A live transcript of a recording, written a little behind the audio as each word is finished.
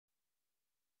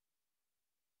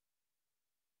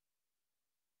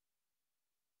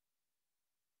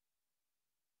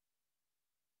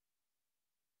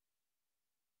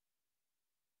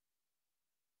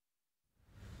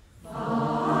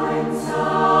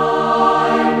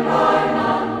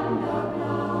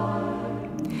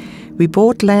We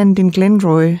bought land in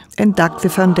Glenroy and dug the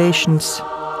foundations.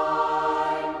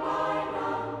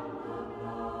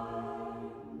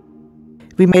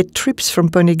 We made trips from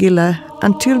Bonegilla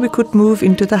until we could move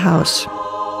into the house.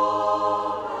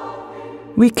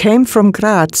 We came from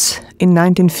Graz in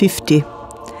 1950.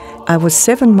 I was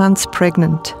 7 months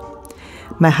pregnant.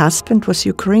 My husband was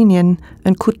Ukrainian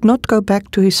and could not go back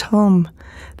to his home.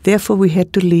 Therefore we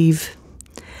had to leave.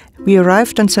 We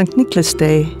arrived on St. Nicholas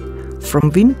Day,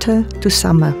 from winter to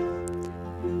summer.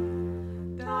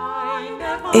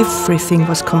 Everything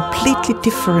was completely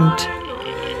different.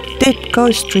 Dead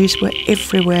ghost trees were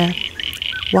everywhere.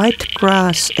 White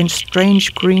grass and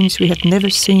strange greens we had never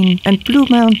seen, and blue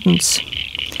mountains.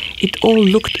 It all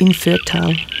looked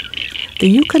infertile. The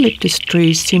eucalyptus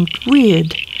trees seemed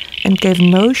weird and gave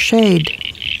no shade.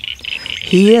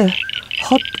 Here,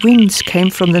 hot winds came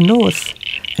from the north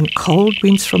and cold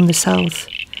winds from the south.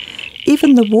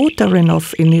 Even the water ran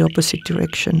off in the opposite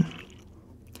direction.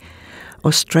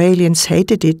 Australians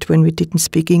hated it when we didn't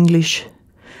speak English,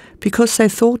 because they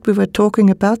thought we were talking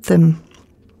about them.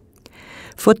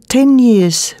 For 10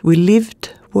 years we lived,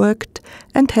 worked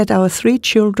and had our 3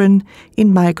 children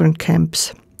in migrant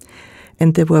camps.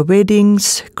 And there were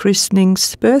weddings,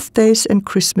 christenings, birthdays and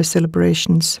Christmas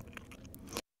celebrations.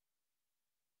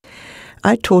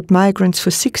 I taught migrants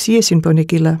for 6 years in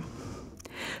Bonegilla.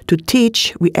 To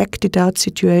teach, we acted out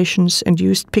situations and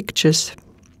used pictures.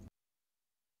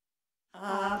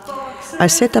 I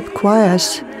set up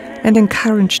choirs and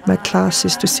encouraged my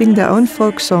classes to sing their own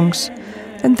folk songs,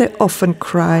 and they often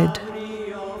cried.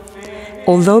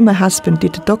 Although my husband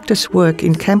did a doctor's work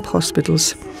in camp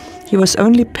hospitals, he was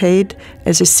only paid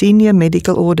as a senior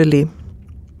medical orderly.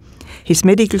 His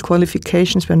medical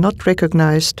qualifications were not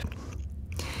recognized.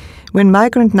 When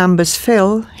migrant numbers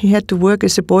fell, he had to work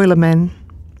as a boilerman.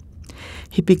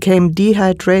 He became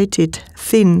dehydrated,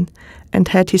 thin, and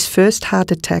had his first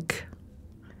heart attack.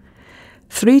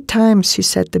 3 times he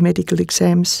sat the medical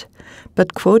exams,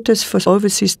 but quotas for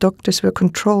overseas doctors were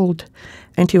controlled,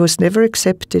 and he was never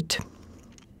accepted.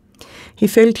 He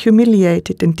felt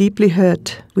humiliated and deeply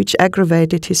hurt, which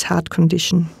aggravated his heart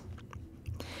condition.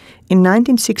 In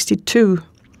 1962,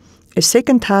 a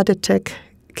second heart attack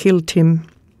killed him.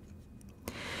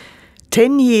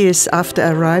 10 years after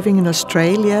arriving in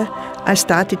Australia, I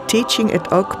started teaching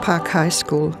at Oak Park High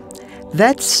School.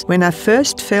 That's when I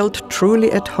first felt truly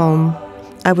at home.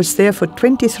 I was there for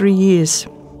 23 years.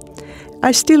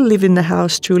 I still live in the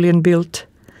house Julian built.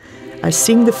 I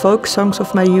sing the folk songs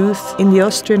of my youth in the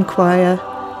Austrian choir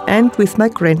and with my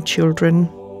grandchildren.